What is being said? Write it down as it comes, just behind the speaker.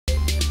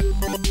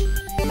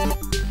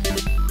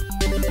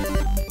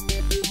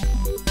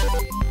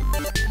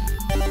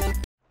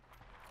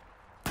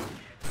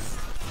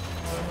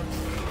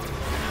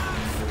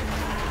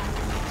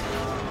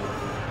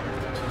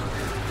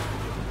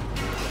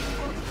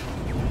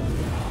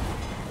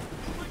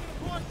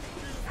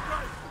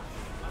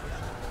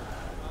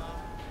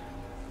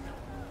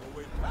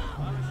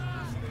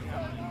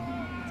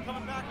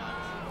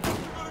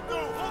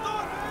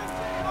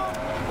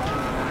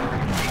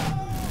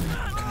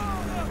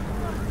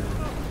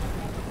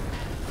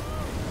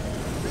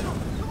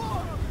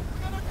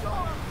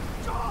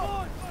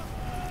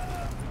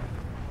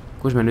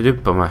Kus me nüüd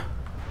hüppame?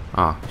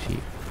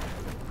 Siia.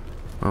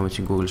 Ma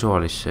mõtlesin kuhul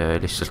suvalisse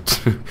lihtsalt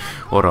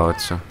ora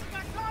otsa.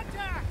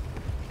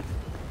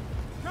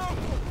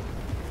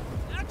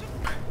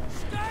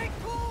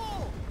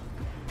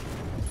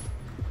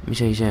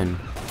 Mis ei see on?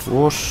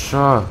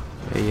 Ossa!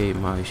 Ei,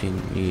 ma siin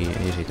nii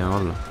ees ei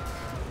taha olla.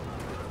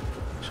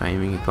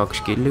 Sain mingi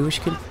 2 killi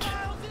kuskilt.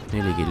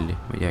 4 killi,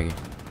 ma ei teagi.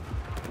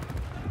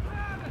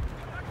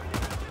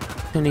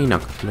 See on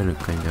hiinakat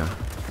lennuk ainult jah.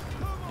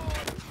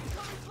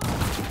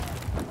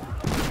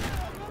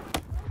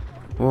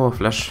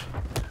 Flash.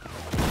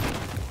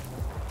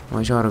 Ma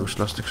ei saa aru, kust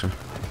lastakse.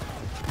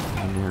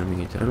 Siin ei ole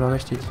mingid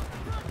relvakastid.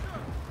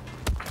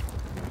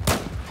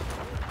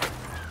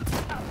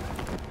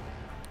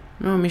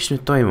 No mis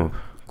nüüd toimub?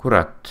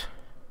 Kurat.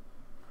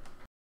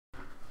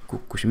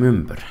 Kukkusime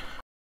ümber.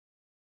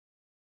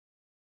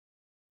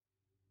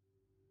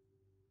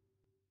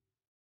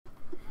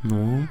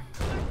 No.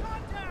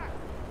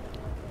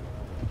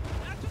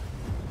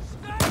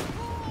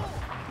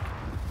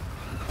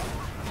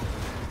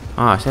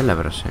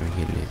 Sellepärast saime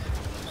killid.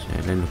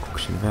 See lennuk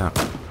kukkus siin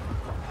peale.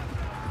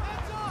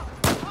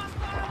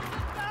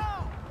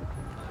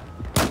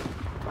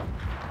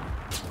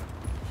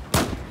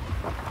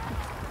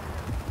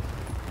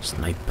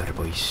 Sniper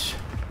poiss.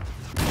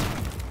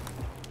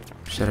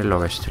 Mis see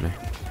relvakast oli?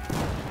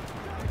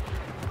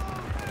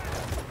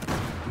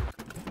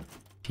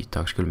 Siit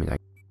tahaks küll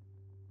midagi.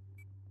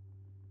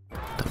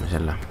 Võtame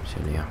selle, see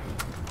oli hea.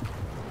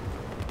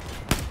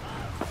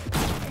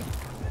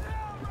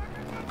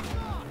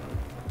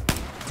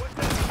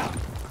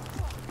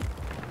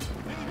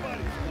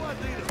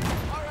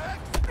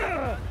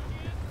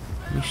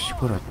 Mis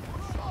kurat?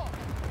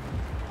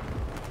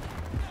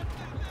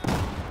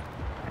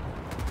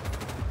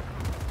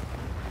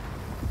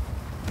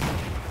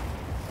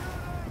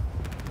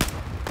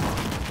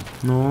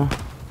 No.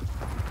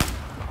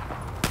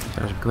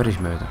 Seal saab ka päris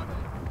mööda.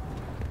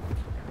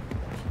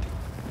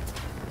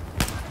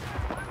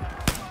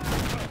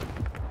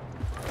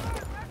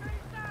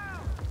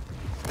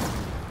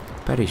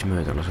 Päris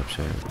mööda laseb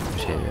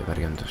see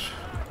värgendus.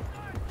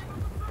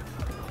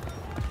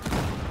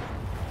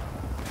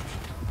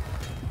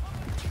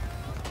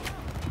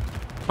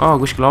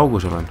 Kuskil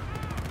augus olen.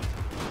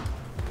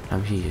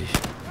 Lähme siia siis.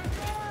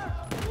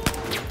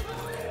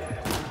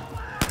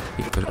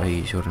 Ikka,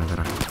 surneb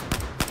ära.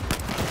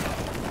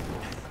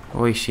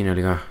 Siin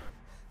oli ka.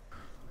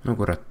 No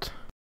kurat.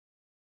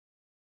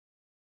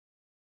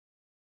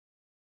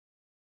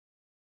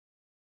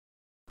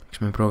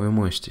 Eks me proovime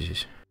uuesti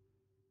siis.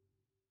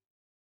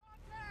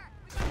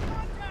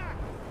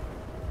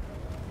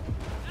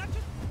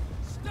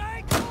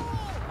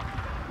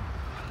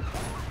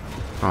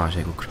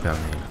 See kukkus peale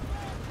neile.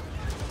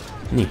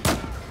 Nii.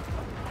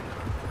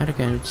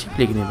 Ärge nüüd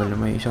sipligi nii palju,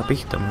 ma ei saa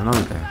pihta, ma olen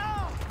algaja.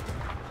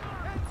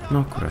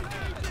 No kurat.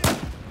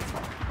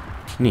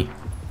 Nii.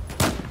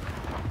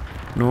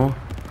 No.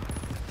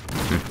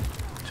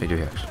 Sai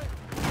tühjaks.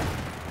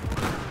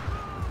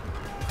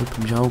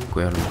 Hüppamise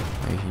auku jälle.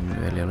 Ei, siin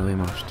veel ei ole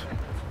võimalust.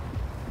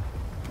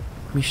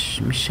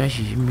 Mis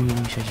asi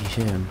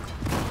see on?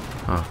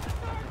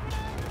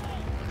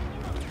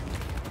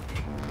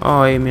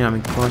 Ei, mina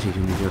mingi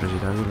gaasisünnid juures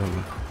ei taha küll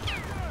olla.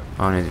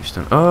 Need vist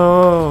on...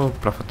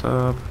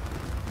 plahvatab.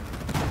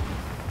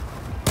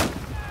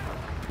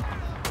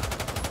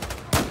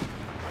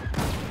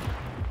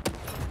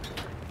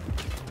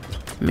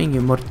 Mingi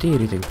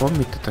mortiiridega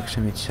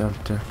pommitatakse meid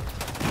sealt.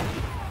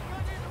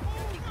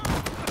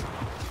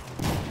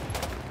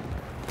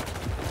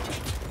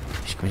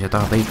 Viskame siia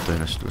taha peitu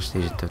ennast, las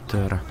teised teevad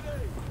töö ära.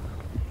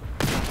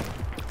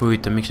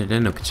 Huvitav, miks need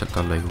lennukid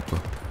sealt alla ei kuku?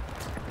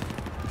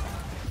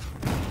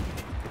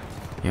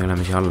 Ja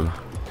oleme siia alla.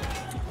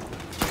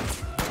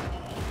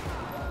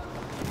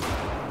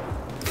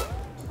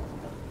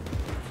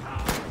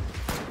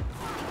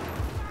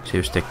 See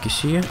just tekkis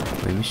siia,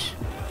 või mis?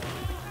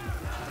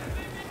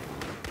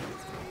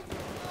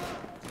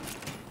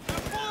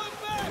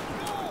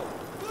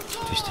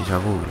 Vist ei saa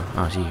kuhule.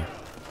 Siia.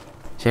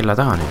 Selle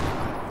taha nüüd.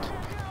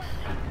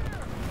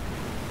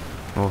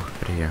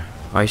 Päris hea.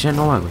 See on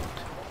oma kutt.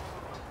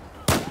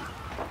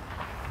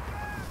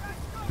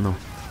 Noh.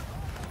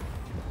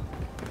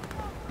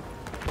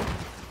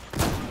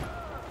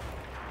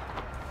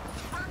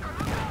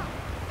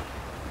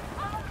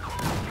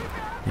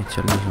 Need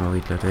seal niisama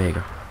võitlevad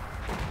veega.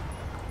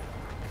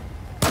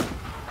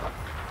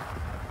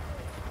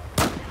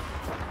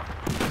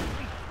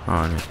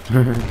 Nüüd.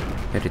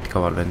 Eriti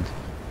kaval vend.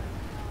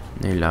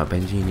 4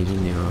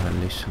 bensiinitinniga vahel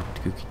lihtsalt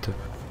kükitab.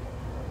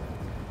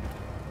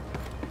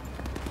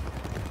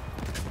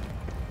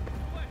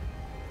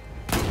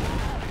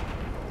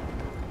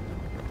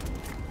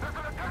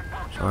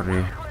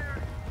 Sorry.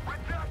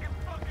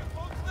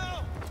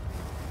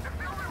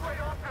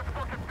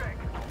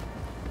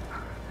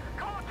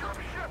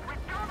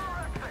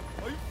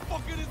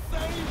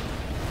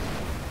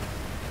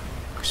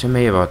 Kas see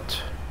meie vaat?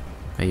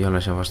 Ei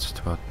ole see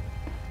vastaste vaat.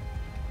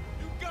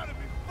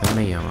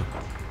 Meie oma.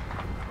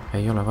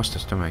 Ei ole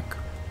vastast oma ikka.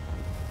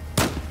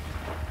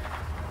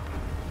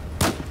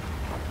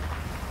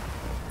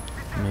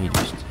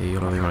 ei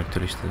ole võimalik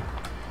tulistada.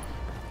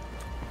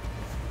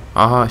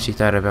 Aha, siit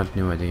ääre pealt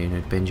niimoodi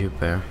nüüd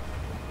bensihüppe jah.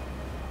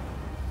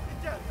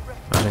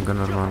 See on ka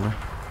normaalne.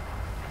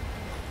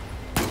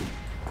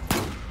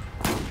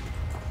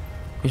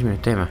 Mis me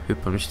nüüd teeme?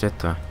 Hüppame lihtsalt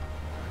ette või?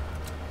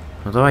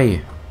 No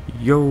davai!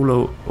 YOLO!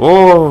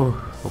 Oo!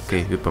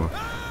 Okei, hüppame.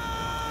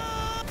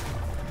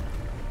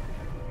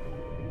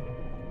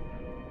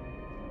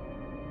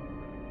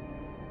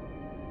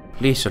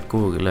 Lihtsalt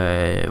kuhugile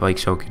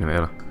vaikse ookeani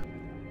peale.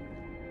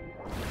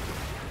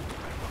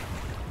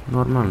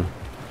 Normaalne.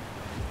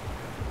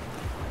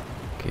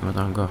 Okei, ma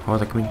tahan ka.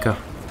 Vaadake mind ka.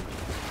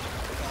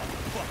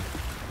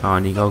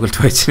 Nii kaugelt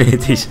võtsin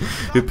eedis.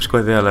 Hüppes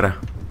kohe peale ära.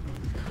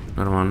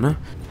 Normaalne.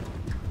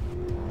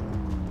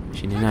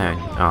 Siin ei näe.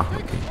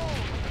 Okei.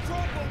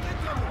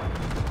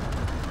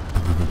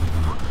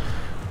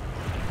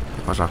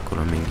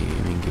 Vasakul on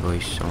mingi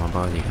poiss oma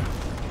paadiga.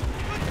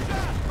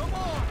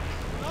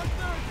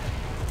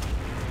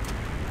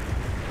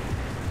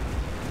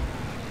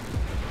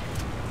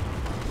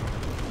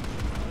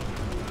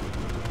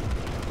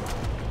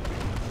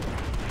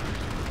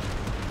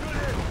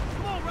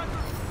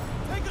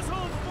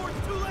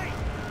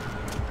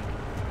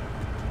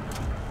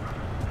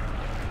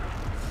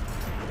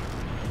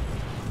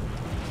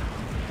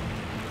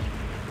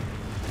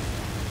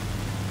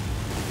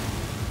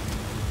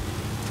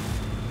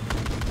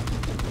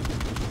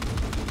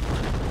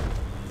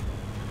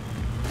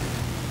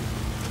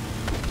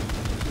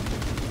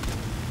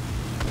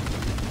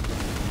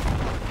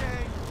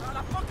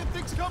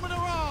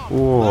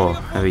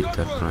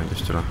 Hävitab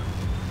näidest üle.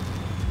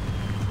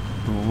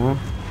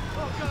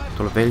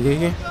 Tuleb veel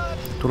keegi?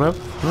 Tuleb?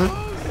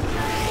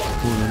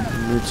 Mul on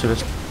nüüd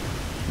sellest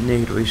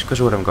neegruist ka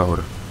suurem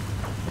kahur.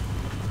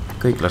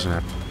 Kõik lasen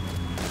ära.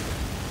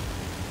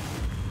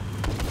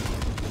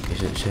 Okei,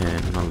 see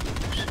on halb.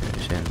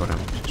 See on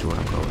parem, see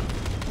suurem kahur.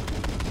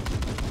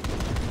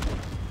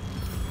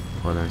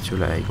 Oodan, et see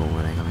üle ei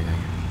kuumene ega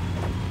midagi.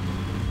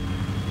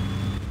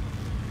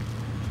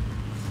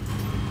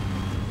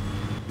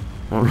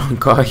 Mul on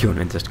kahju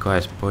nendest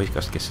kahest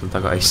poiskast, kes seal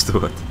taga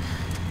istuvad.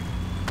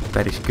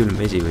 Päris külm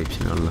vesi võib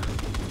siin olla.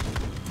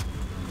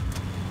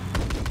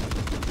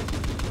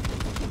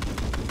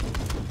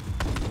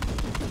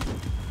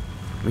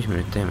 Mis me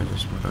nüüd teeme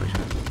sellest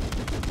murravisele?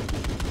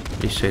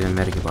 Lihtsalt sõidan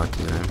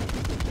märgipaatidele.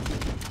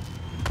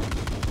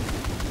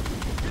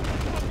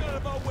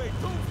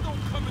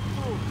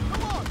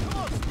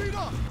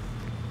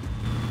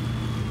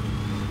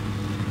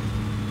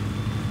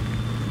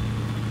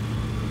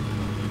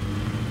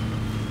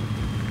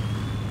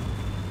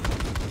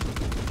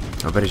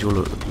 Päris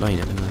hullu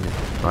lained on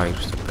need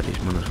aeglustab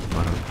päris mõnusalt,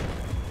 ma arvan.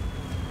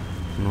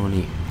 No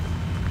nii.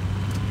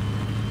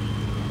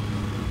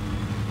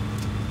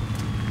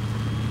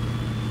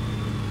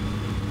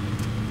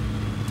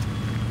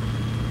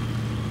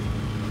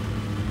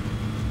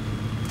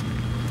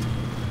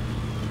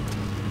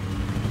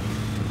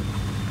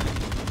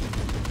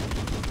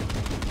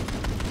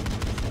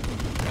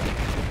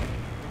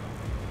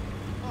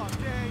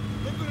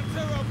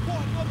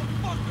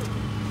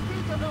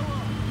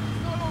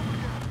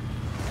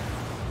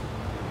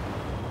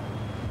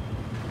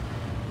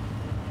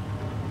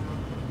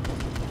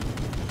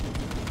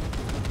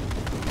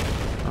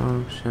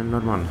 See on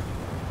normaalne.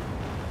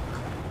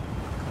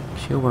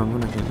 Kas jõuan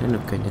kunagi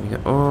lennukandjaniga?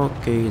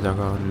 Okei,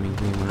 taga on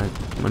mingi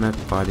mõned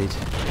paadid.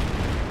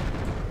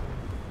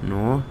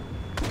 No,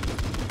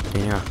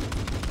 teen hea.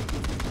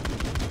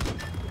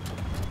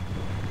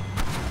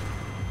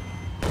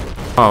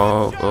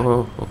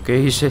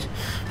 Okei, see...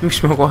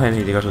 Miks ma kohe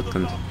neid ei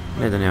kasutanud?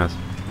 Need on head.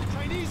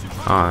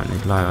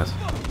 Need laevad.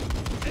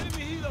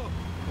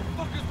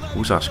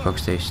 USA-s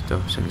 12,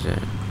 see on see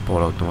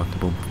poolautomaatne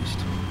pump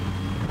vist.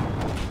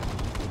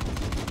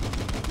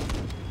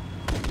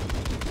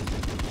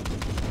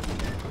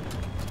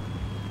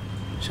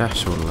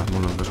 Sulle,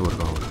 mul on ka suur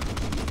kahur.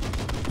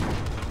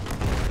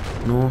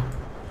 No,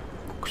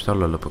 kukkus ta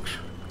alla lõpuks.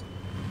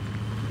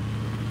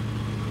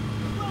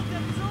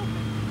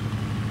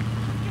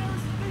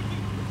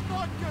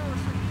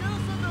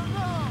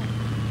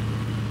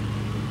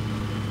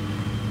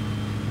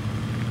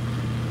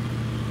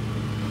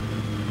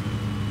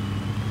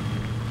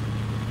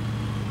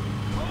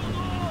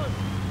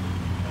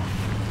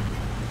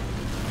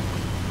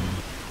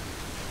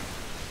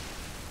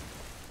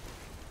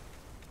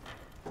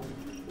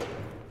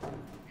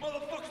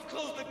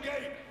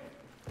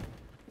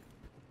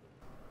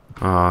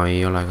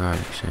 Ei ole ka,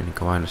 see on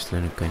ikka vaenlast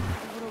lennukandja.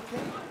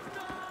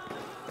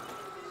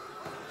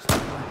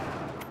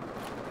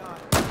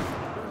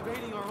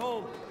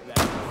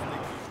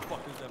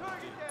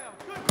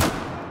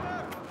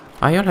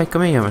 Ei ole ikka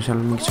meie, seal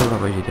on mingid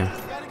sõbrapoisid ja.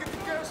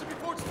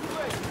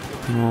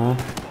 No,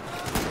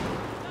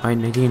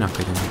 ainult neid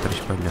hiinakaid on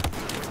päris palju.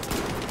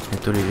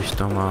 Need tuli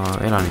vist oma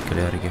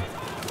elanikele järgi.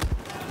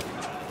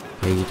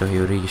 Ei tohi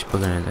ju riigis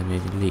põgeneda,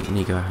 neid on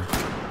niigi vähe.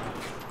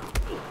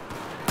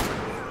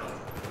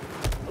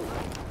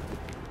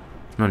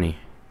 No nii,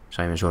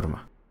 saime surma.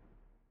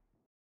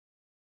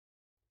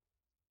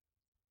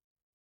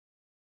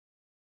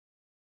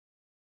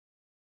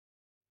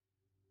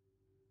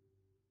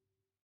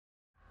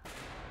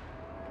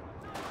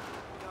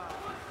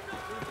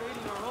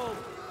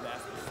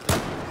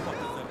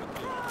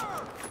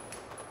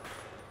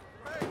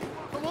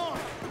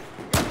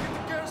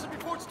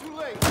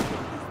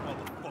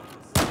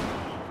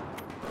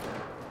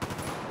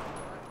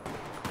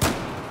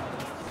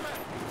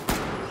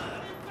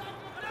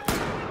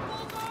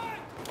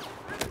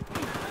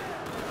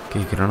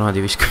 Keegi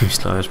granaadi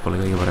viskamist laeves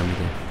pole kõige parem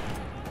idee.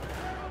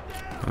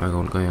 Väga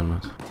hull ka ei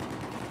olnud.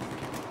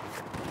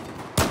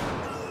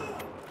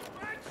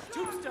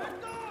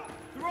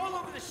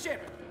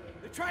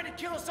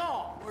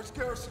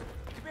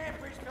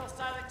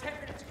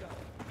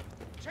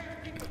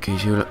 Okei,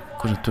 see üle...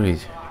 Kus nad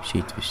tulid?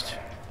 Siit vist.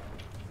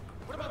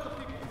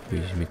 Või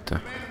siis mitte.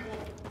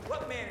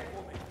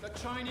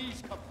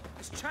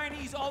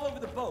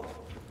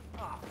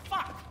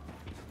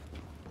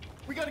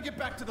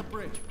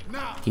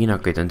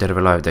 Hiinakaid on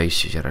terve laev täis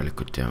siis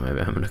järelikult ja me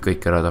peame nad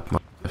kõik ära tapma.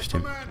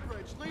 Siin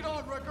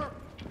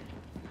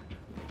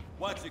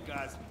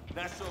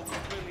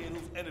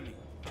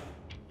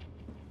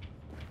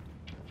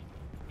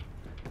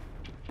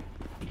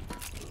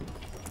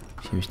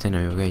vist enne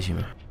juba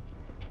käisime.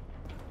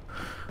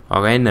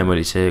 Aga ennem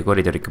oli see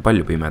koridor ikka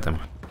palju pimedam.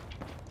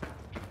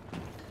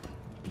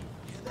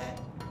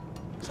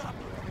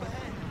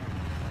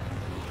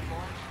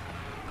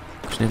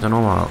 Kas need on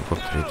oma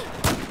kopterid?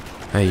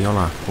 Ei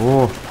ole.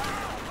 Oo!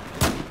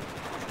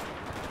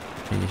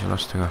 Ei saa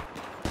lasta ka.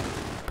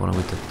 Pole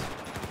mõtet.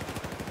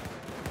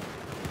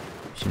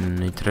 Siin on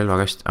neid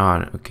relvakast...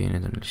 okei,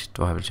 need on lihtsalt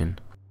vahepeal siin.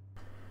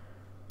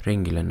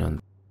 Ringil enne on.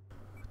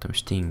 Võtame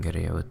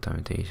Stingeri ja võtame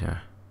teise.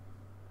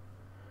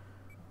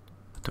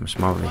 Võtame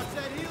Smavli.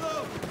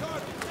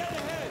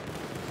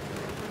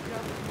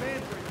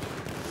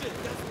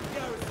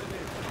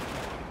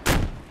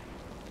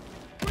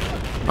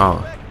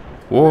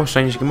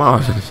 Sain isegi maha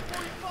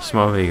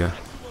Smavliga.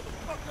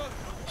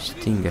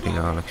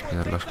 Stingeriga oleks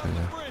pidanud laskma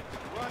seda.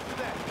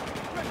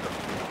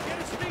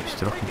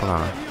 Vist rohkem pala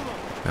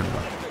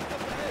või?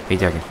 Ei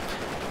teagi.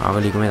 Aga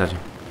liigume edasi.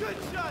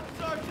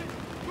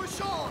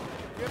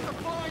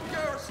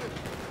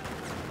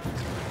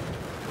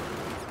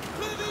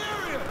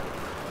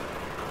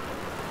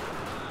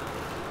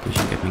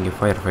 Küsin käib mingi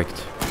firefight.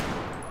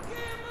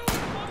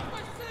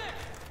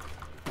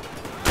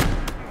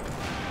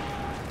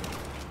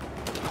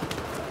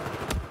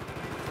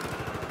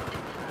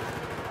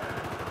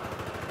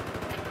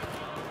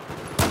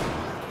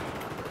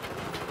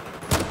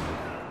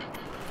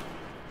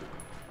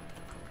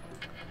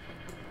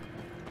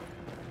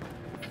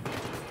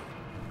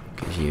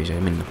 Siia ei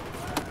saa minna.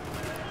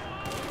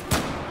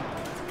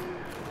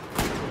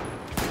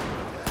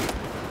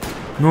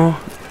 Noh,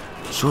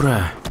 sure.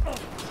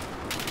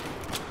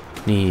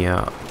 Nii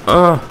ja...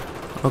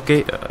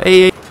 okei,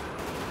 ei.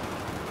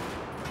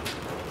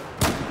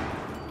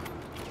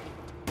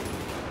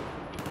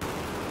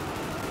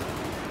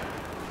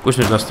 Kus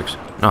nüüd lastaks?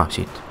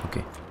 Siit,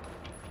 okei.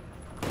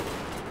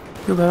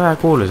 Jube vähe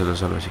kuule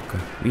selles alles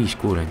ikka. 5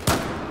 kuuleid.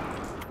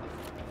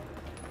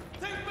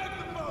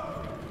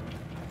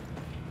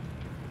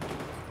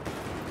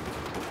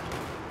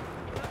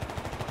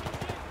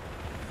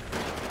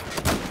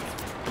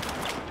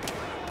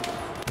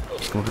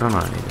 Viskame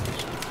granaaleid.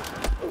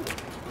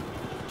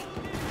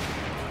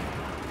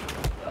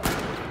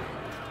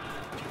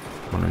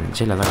 Ma olen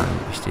selja taga,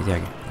 vist ei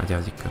teagi. Nad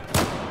teavad ikka.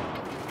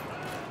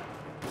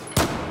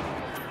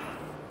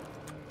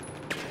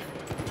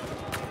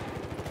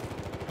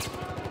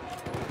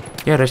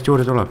 Järjest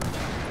juurde tuleb.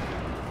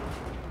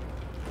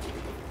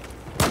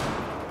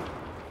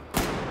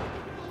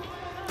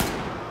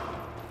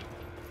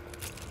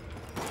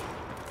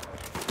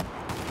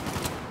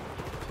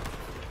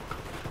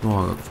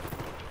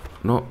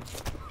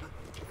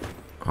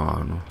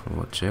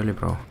 Vot see oli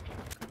pro.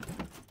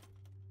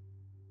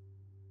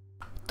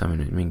 Võtame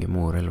nüüd mingi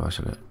muu relva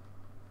selle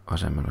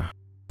asemele.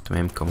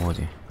 Võtame MK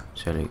moodi.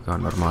 See oli ka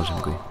normaalsem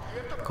kui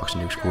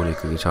 21 kuuli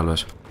ikkagi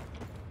salves.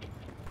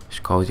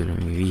 Skaudil on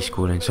mingi 5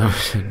 kuulend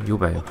salves. See on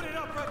jube ju.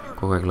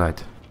 Kogu aeg laed.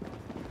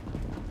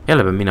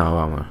 Jälle pean mina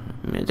avama.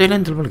 Teil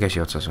endal pole käsi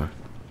otsas või?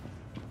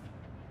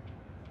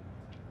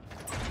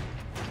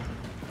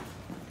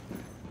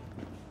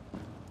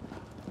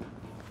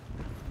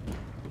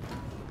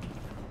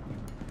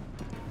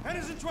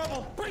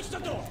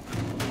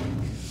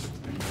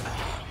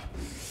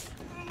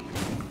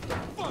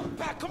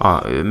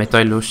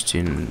 Metallust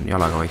siin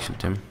jalaga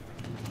vaikselt, jah.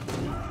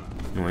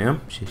 No jah,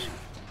 siis.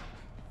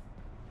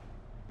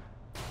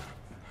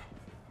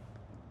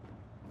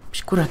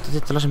 Mis kuratad,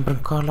 et ta lasen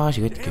praegu ka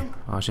laasi võtki?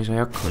 See sai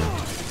hakka.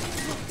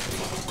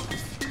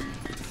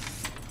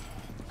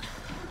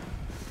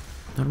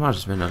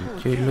 Normaalselt vennal.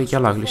 Lõid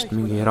jalaga lihtsalt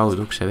mingi raud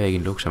ukse,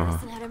 veekindla ukse maha.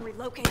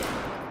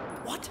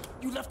 What?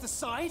 You left the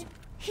side?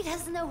 He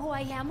doesn't know who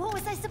I am. What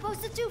was I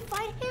supposed to do?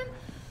 Fight him?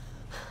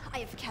 I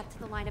have kept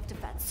the line of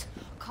defense.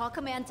 Call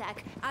command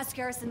deck. Ask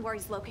Garrison where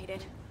he's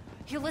located.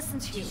 He'll listen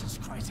to you. Jesus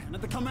Christ, Hannah,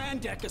 the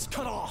command deck is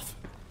cut off.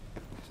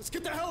 Let's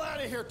get the hell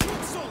out of here. Do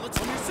it soon. Let's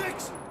only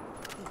 6.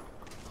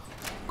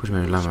 Kus me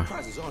nüüd lähme?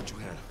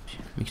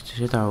 Miks te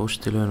seda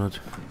ust ei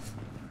löönud?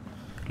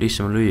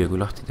 Lihtsam on lüüa, kui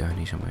lahti teha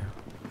niisama ju.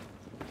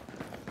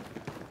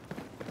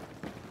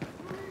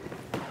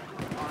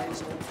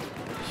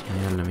 Siin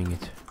on jälle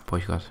mingid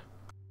poiskad.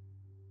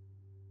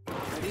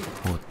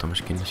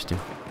 Ootamas kindlasti.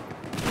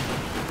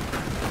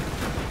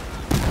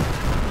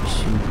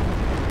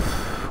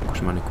 Kus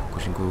ma nüüd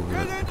kukkusin kuhugi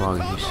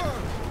paagi sisse?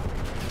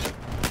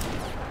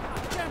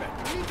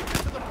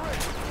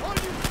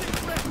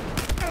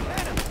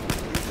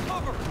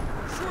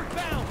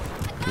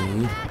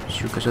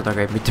 ikka sõda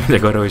käib, mitte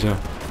midagi aru ei saa.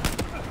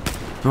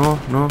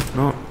 No,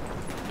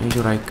 ei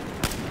sure ikka.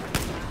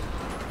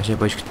 Ja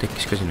see poiss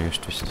tekkis ka sinna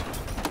just vist.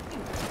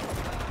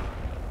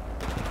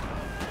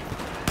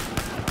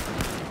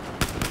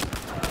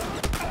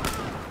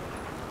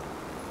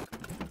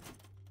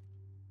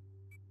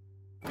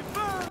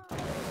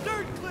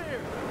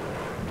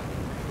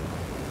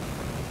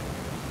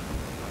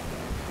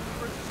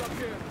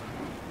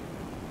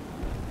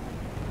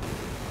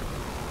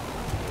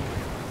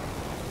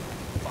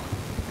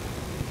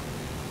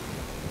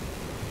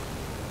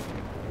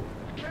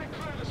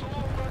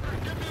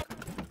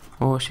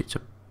 Siit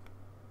saab...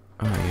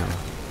 ei ole,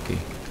 okei.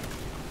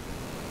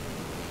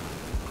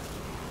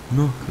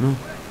 No.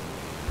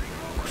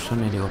 Kus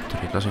on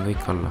helikopterid? Lasen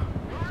kõik alla.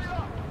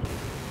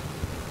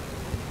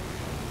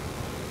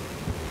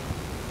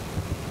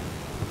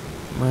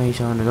 Ma ei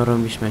saa nüüd aru,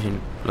 mis me siin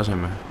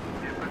laseme.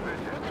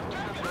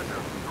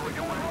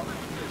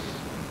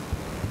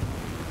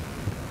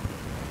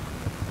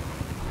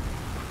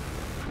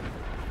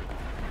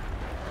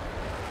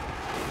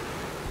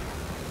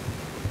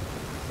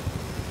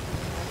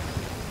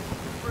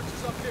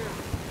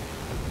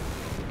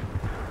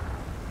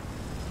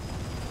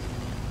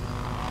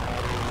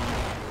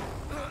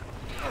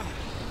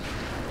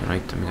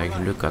 Aita midagi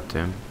siin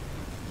lükata, jah.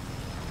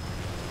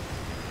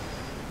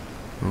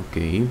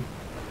 Okei.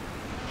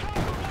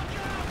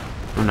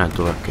 No näed,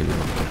 tulebki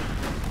helikopter.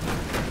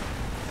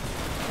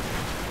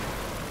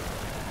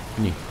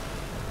 Nii.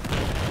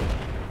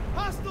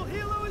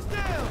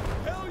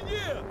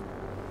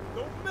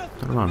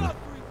 Normaalne.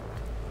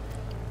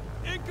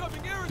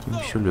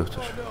 Mis sul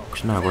juhtus?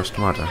 Kas näegu vastu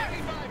maada?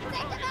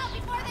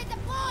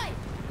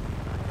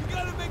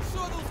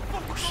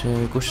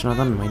 Kus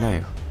nad on? Ma ei näe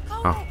ju.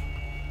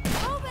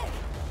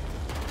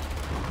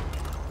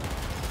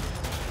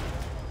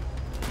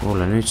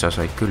 Kuule, nüüd sa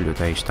said küll ju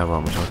täis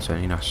tabamas otse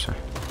ninasse.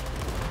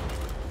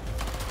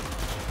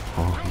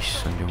 Oh,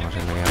 issand jumal,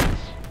 selle jääb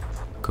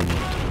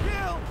kõmmut.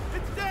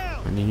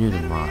 Nii, nüüd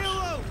on maas.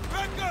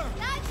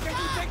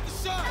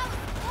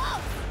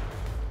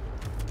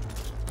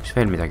 Kas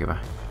veel midagi või?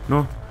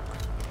 Noh,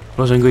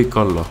 lasen kõik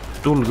alla.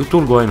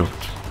 Tulgu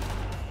ainult.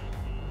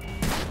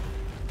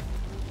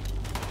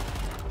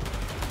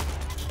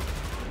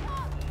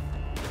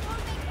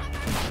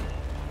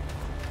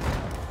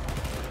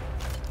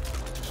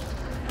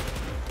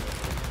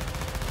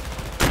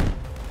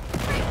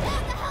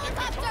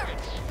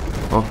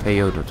 Oh, ei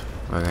jõudnud.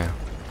 Väga hea.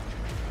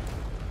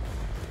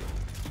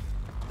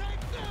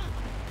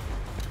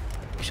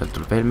 Sealt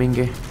tuleb veel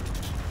mingi.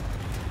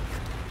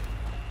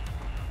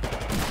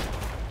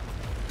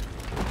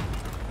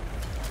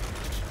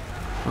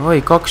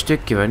 Oi, 2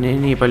 tükki või?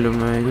 Nii palju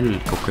me küll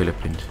kokku ei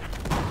leppinud.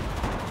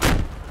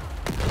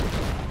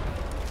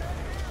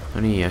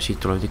 No nii, ja siit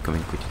tulevad ikka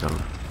mingid kutid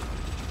alla.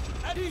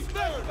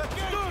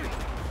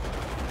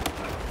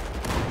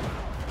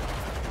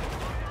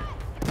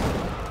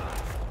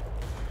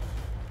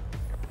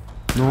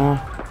 No,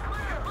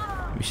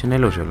 mis on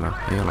elus jälle?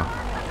 Ei ole.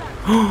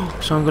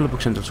 Saan ka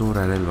lõpuks endal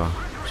suure relva.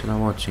 Seda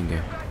ma ootasingi.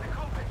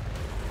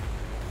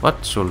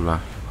 Vat sulle,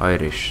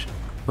 Irish.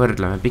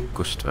 Võrdleme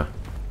pikkust või?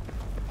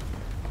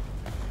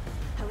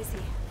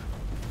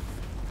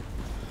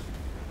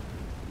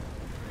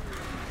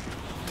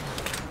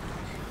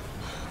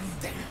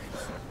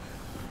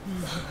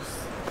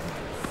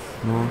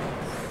 No.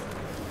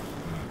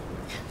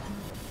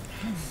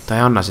 Ta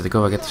ei anna seda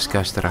kõva ketast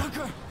käest ära.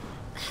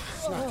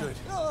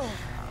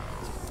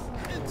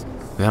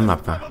 Või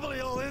annab või?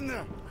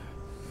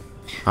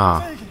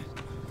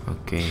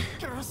 Okei.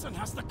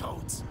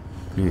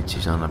 Nüüd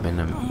siis annab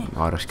ennem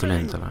haaras küll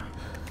endale.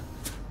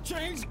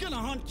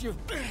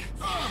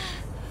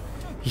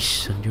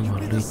 Issand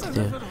jumal,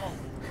 lõiti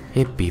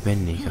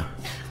epipenniga.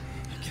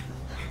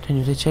 Ta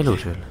on ju täitsa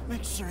elus veel.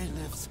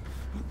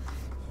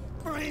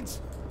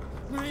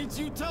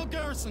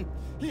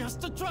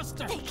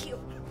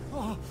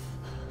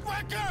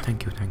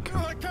 Thank you.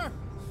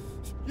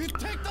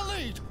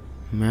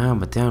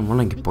 Ma tean, ma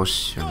olengi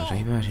boss, sa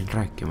ei pea siin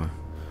rääkima.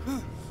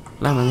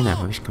 Lähme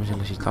minema, viskame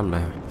selle siit alla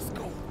ja...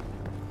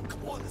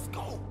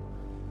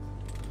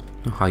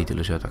 noh,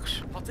 Haidile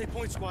söödaks.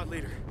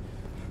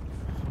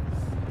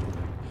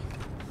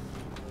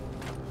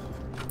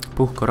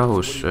 Puhka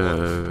rahus,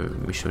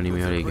 mis su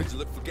nimi oligi?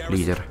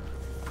 Liider.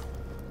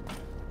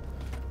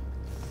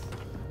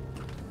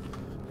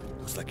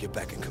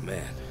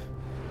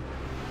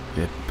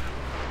 Jep.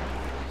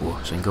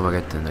 Sain kõva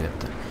kätte enda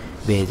kätte.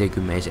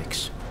 VD10 eseks.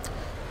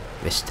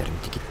 Western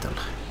Digital.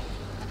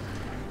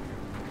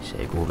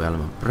 See, kuhu peale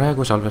ma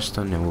praegu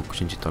salvestan ja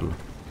kukkusin siit alla.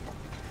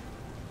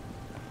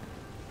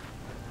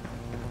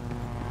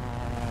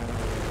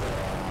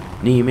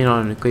 Nii, mina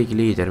olen nüüd kõigi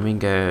liider,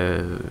 minge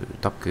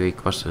tapke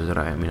kõik vastased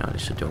ära ja mina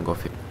lihtsalt joon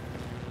kohvi.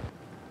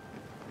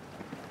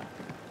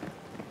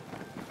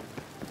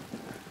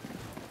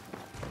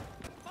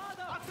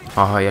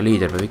 Aha, ja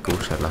liider peab ikka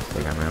ukse lahti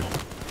tegema, jah.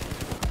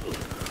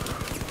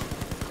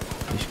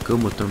 Mis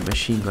kõmmutan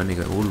machine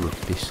gunniga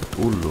hullult lihtsalt,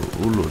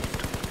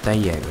 hullult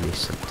täiega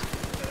lihtsalt.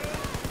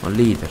 On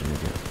liider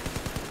nüüd, jah.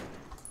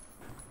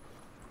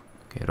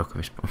 okei,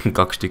 rohkem vist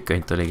 2 tükki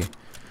ainult oligi.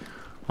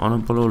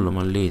 No pole hullu, ma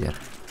olen liider.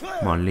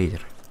 Ma olen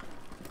liider.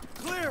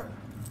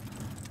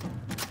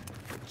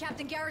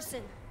 Captain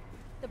Garrison,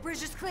 the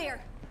bridge is clear.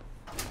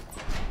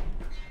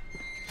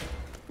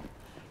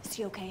 Is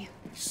he okay?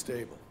 He's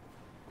stable.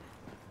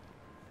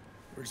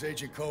 Where's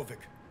Agent Kovic?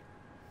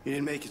 He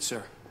didn't make it,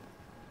 sir.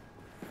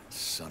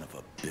 Son of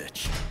a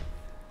bitch.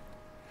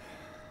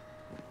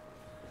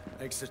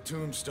 Thanks to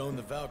Tombstone,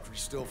 the Valkyrie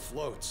still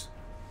floats.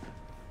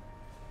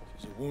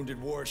 She's a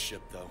wounded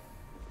warship, though.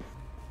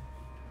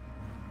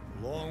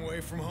 A long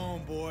way from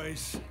home,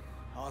 boys.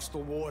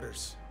 Hostile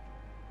waters.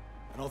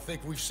 I don't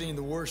think we've seen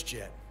the worst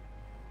yet.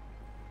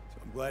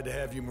 So I'm glad to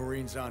have you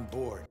Marines on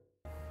board.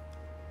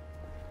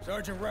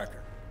 Sergeant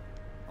Recker,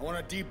 I want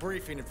a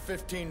debriefing in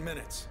 15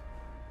 minutes.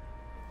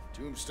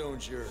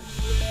 Tombstone's yours.